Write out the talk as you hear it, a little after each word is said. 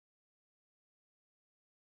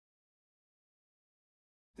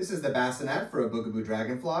This is the bassinet for a Bugaboo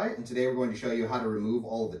Dragonfly, and today we're going to show you how to remove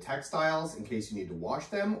all of the textiles in case you need to wash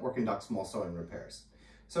them or conduct small sewing repairs.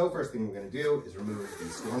 So first thing we're going to do is remove the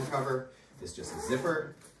storm cover. It's just a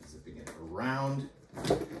zipper, zipping it around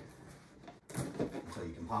until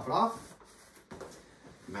you can pop it off.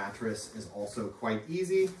 The mattress is also quite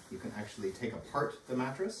easy. You can actually take apart the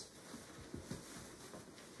mattress.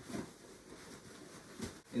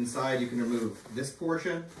 Inside you can remove this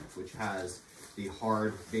portion, which has the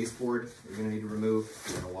hard baseboard that you're going to need to remove.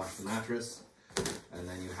 You're going to wash the mattress, and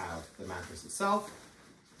then you have the mattress itself.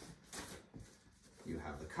 You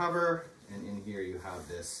have the cover, and in here you have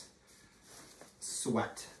this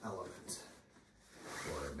sweat element,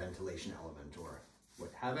 or ventilation element, or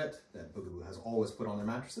what have it, that Bugaboo has always put on their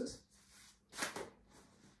mattresses.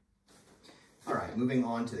 All right, moving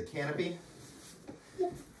on to the canopy.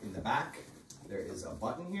 In the back, there is a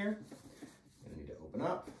button here. You're going to need to open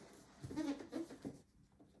up.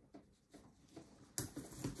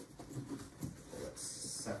 Let's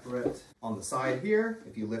separate. On the side here,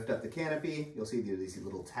 if you lift up the canopy, you'll see these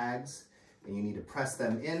little tags, and you need to press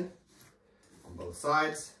them in on both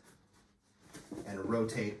sides and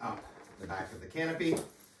rotate up the back of the canopy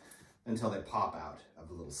until they pop out of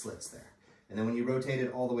the little slits there. And then when you rotate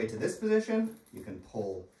it all the way to this position, you can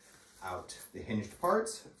pull out the hinged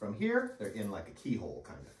parts from here. They're in like a keyhole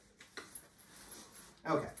kind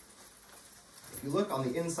of. Okay. If you look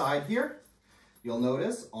on the inside here, you'll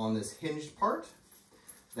notice on this hinged part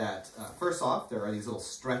that first off, there are these little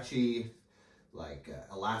stretchy, like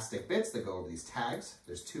elastic bits that go over these tags.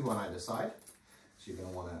 There's two on either side. So you're going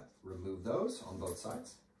to want to remove those on both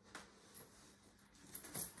sides.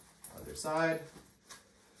 Other side,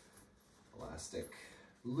 elastic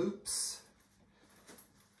loops.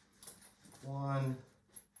 1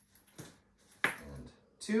 and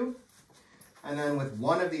 2. And then with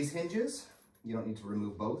one of these hinges, you don't need to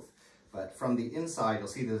remove both, but from the inside, you'll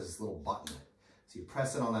see there's this little button. So you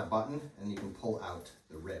press it on that button and you can pull out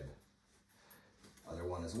the rib. Other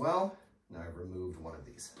one as well. Now I've removed one of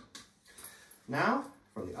these. Now,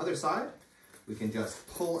 from the other side, we can just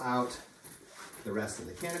pull out the rest of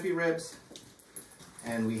the canopy ribs,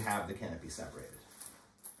 and we have the canopy separated.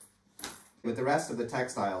 With the rest of the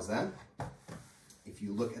textiles then, if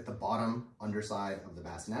you look at the bottom underside of the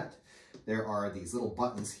bassinet, there are these little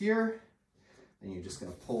buttons here, and you're just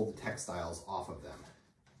going to pull the textiles off of them.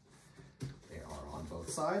 They are on both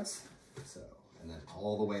sides. So, and then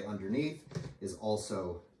all the way underneath is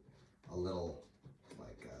also a little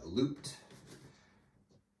like looped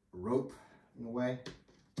rope in a way,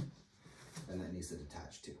 and that needs to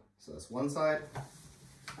detach too. So that's one side.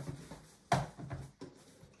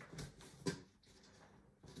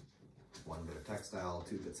 One bit of textile,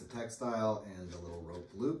 2 bits of textile, and the little rope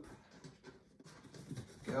loop. There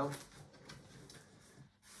we go.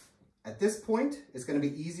 At this point, it's going to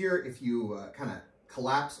be easier if you kind of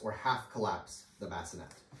collapse or half collapse the bassinet.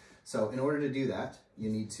 So in order to do that, you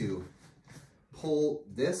need to pull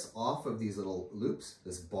this off of these little loops,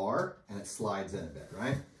 this bar, and it slides in a bit,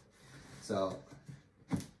 right? So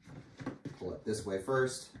pull it this way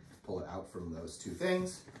first, pull it out from those two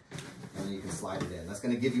things, and then you can slide it in. That's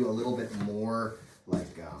going to give you a little bit more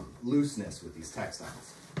like looseness with these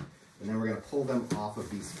textiles. And then we're going to pull them off of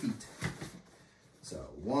these feet. So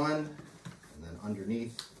one, and then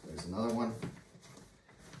underneath, there's another one.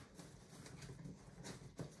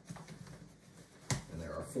 And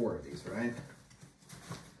there are 4 of these, right?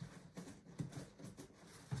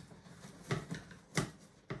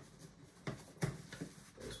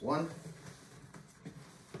 There's one.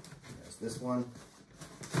 There's this one.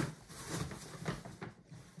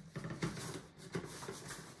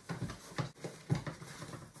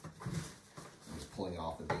 I'm just pulling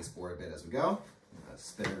off the baseboard a bit as we go.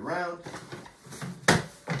 Spin it around.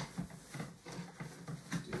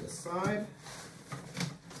 Do this side.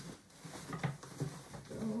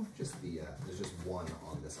 So just the there's just one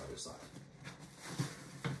on this other side.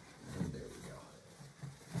 And there we go.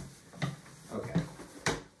 Okay.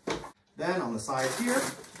 Then on the sides here,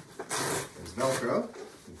 there's Velcro.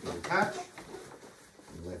 You can attach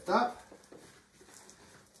and lift up.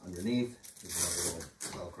 Underneath, there's another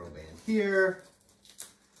little Velcro band here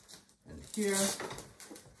and here.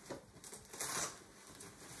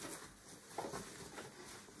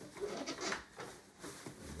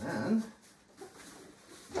 And then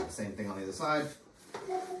do the same thing on the other side.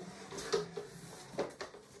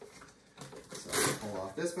 So pull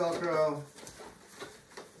off this Velcro,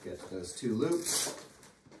 get those 2 loops.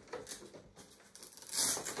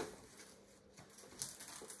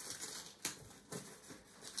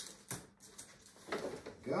 There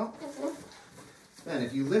we go. Then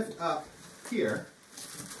if you lift up here,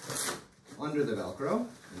 under the Velcro,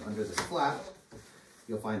 and under this flap,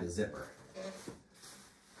 you'll find a zipper.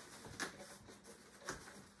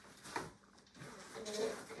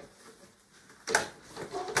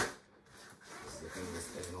 Zipping this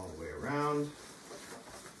thing all the way around.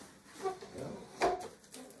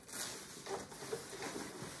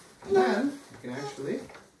 And then you can actually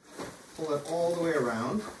pull it all the way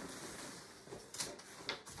around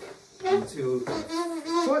into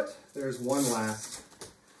the foot. There's one last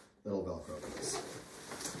little Velcro piece.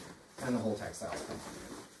 And the whole textile comes on.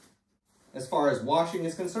 As far as washing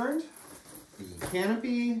is concerned, the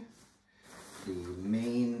canopy, the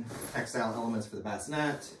main textile elements for the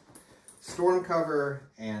bassinet, storm cover,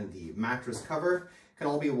 and the mattress cover can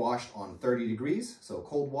all be washed on 30 degrees, so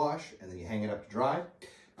cold wash, and then you hang it up to dry.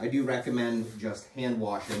 I do recommend just hand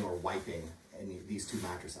washing or wiping any of these two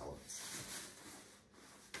mattress elements.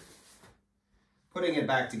 Putting it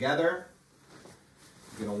back together,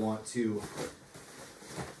 you're going to want to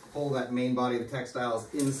pull that main body of the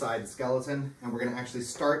textiles inside the skeleton, and we're going to actually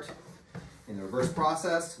start in the reverse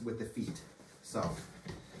process with the feet. So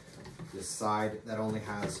this side that only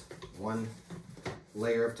has one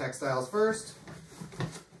layer of textiles first.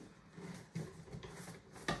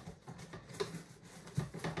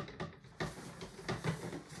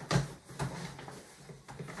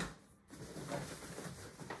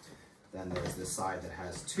 Then there's this side that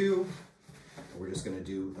has two. And we're just going to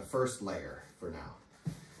do the first layer for now.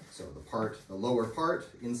 So the lower part,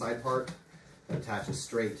 inside part, that attaches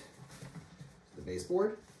straight to the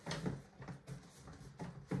baseboard.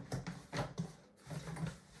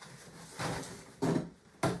 There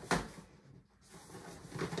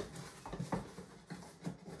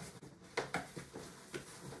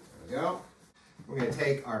we go. We're going to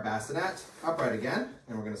take our bassinet upright again,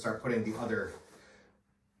 and we're going to start putting the other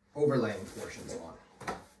overlaying portions on.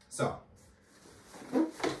 So,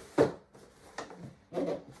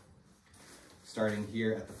 starting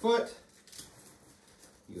here at the foot,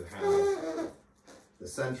 you have the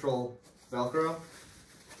central Velcro,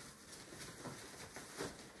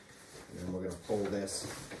 and then we're going to pull this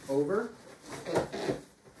over.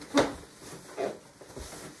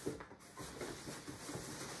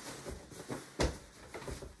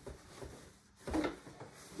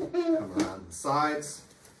 Come around the sides,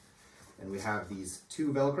 and we have these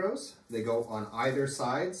two Velcros. They go on either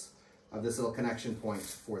sides of this little connection point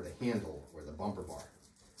for the handle or the bumper bar.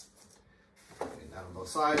 Putting that on both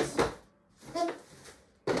sides.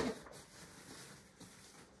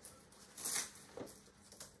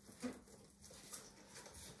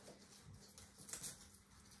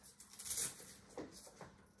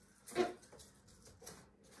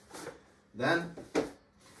 Then,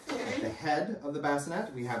 at the head of the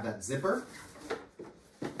bassinet, we have that zipper.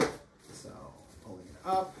 So, pulling it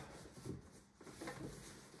up.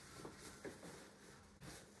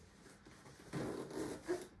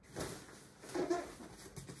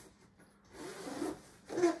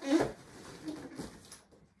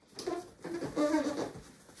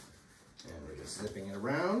 Zipping it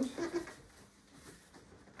around.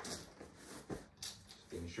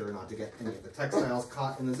 Being sure not to get any of the textiles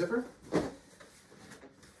caught in the zipper.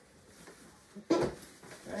 Okay,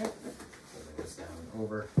 pulling this down and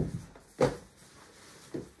over.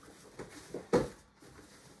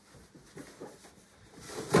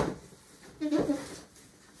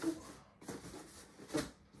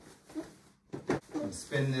 And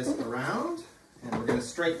spin this around, and we're going to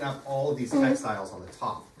straighten up all of these textiles on the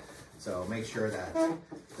top. So make sure that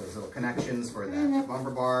those little connections for that bumper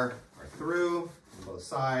bar are through on both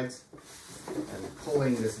sides, and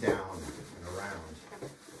pulling this down and around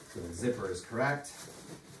so the zipper is correct.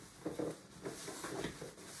 There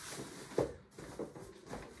we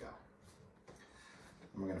go.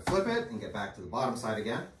 And we're going to flip it and get back to the bottom side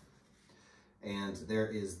again. And there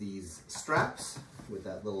is these straps with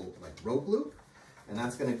that little like rope loop, and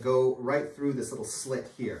that's going to go right through this little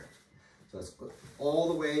slit here. So it's all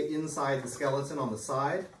the way inside the skeleton on the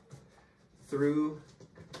side, through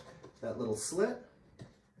that little slit.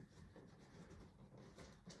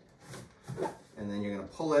 And then you're going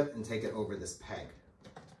to pull it and take it over this peg.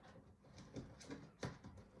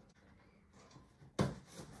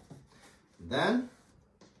 Then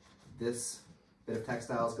this bit of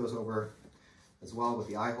textiles goes over as well with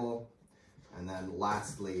the eye hole. And then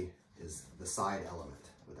lastly is the side element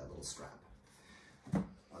with that little strap.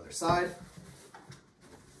 Other side.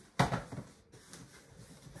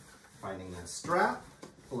 Finding that strap,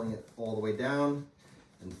 pulling it all the way down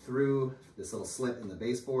and through this little slit in the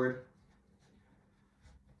baseboard.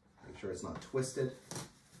 Make sure it's not twisted.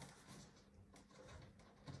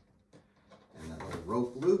 And that little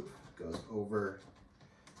rope loop goes over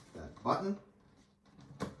that button.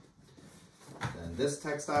 Then this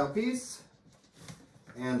textile piece.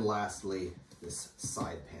 And lastly, this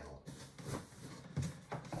side panel.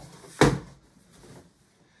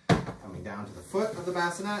 Coming down to the foot of the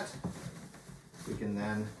bassinet, we can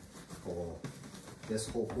then pull this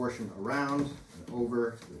whole portion around and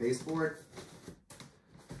over the baseboard.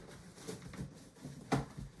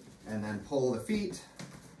 And then pull the feet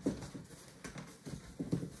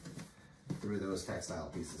through those textile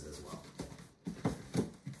pieces as well.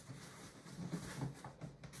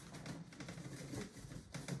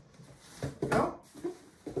 There we go.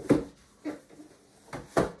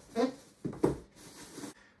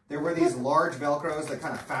 There were these large Velcros that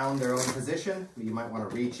kind of found their own position. You might want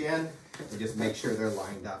to reach in and just make sure they're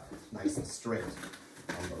lined up nice and straight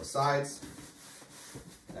on both sides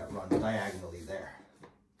that run diagonally there.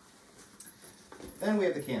 Then we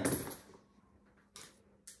have the canopy.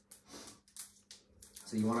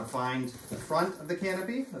 So you want to find the front of the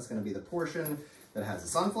canopy. That's going to be the portion that has the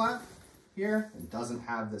sun flap here and doesn't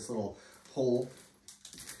have this little hole.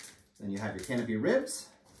 Then you have your canopy ribs.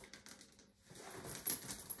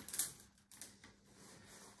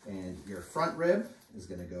 And your front rib is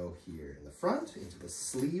going to go here in the front into the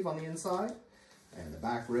sleeve on the inside. And the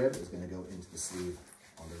back rib is going to go into the sleeve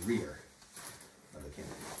on the rear of the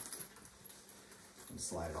canopy. And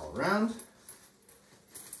slide it all around.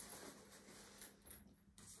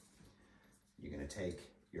 You're going to take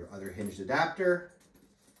your other hinged adapter,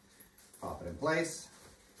 pop it in place.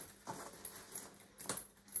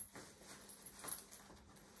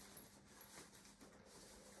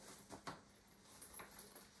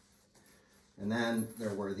 And then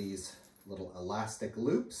there were these little elastic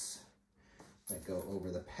loops that go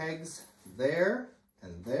over the pegs there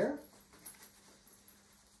and there.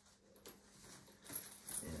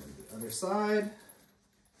 And the other side.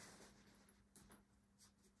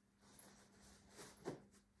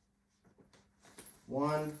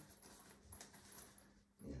 One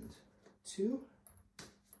and two.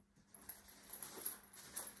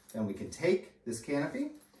 Then we can take this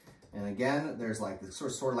canopy, and again, there's like this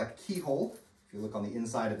sort of like a keyhole. If you look on the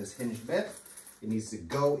inside of this hinged bit, it needs to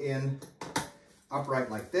go in upright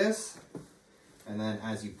like this, and then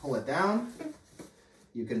as you pull it down,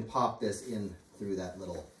 you can pop this in through that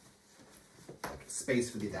little like space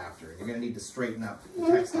for the adapter. You're going to need to straighten up the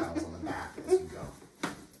textiles on the back as you go.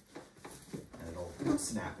 It'll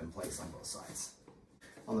snap in place on both sides.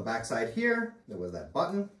 On the back side here, there was that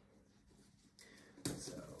button.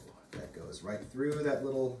 So that goes right through that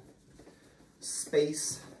little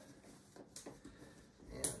space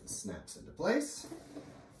and snaps into place.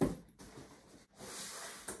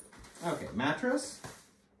 Okay, mattress.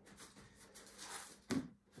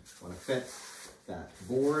 Want to fit that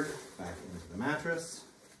board back into the mattress.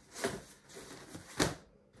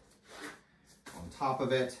 On top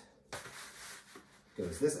of it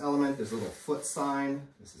goes this element. There's a little foot sign.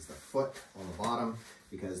 This is the foot on the bottom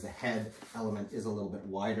because the head element is a little bit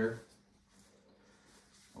wider.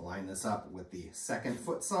 I'll line this up with the second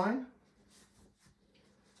foot sign.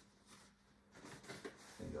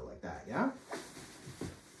 And go like that, yeah?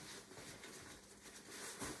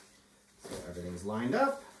 So everything's lined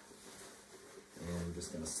up. And I'm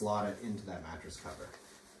just going to slot it into that mattress cover.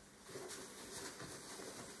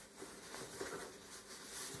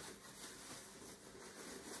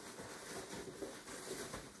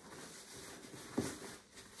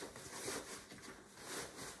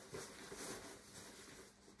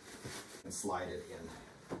 And slide it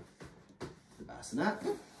in the bassinet.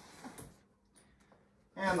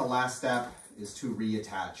 And the last step is to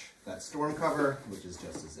reattach that storm cover, which is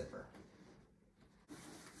just a zipper.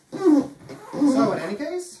 So in any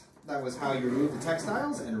case, that was how you remove the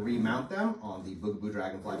textiles and remount them on the Bugaboo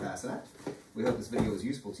Dragonfly Bassinet. We hope this video was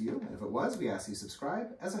useful to you, and if it was, we ask you to subscribe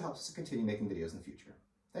as it helps us to continue making videos in the future.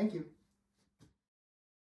 Thank you.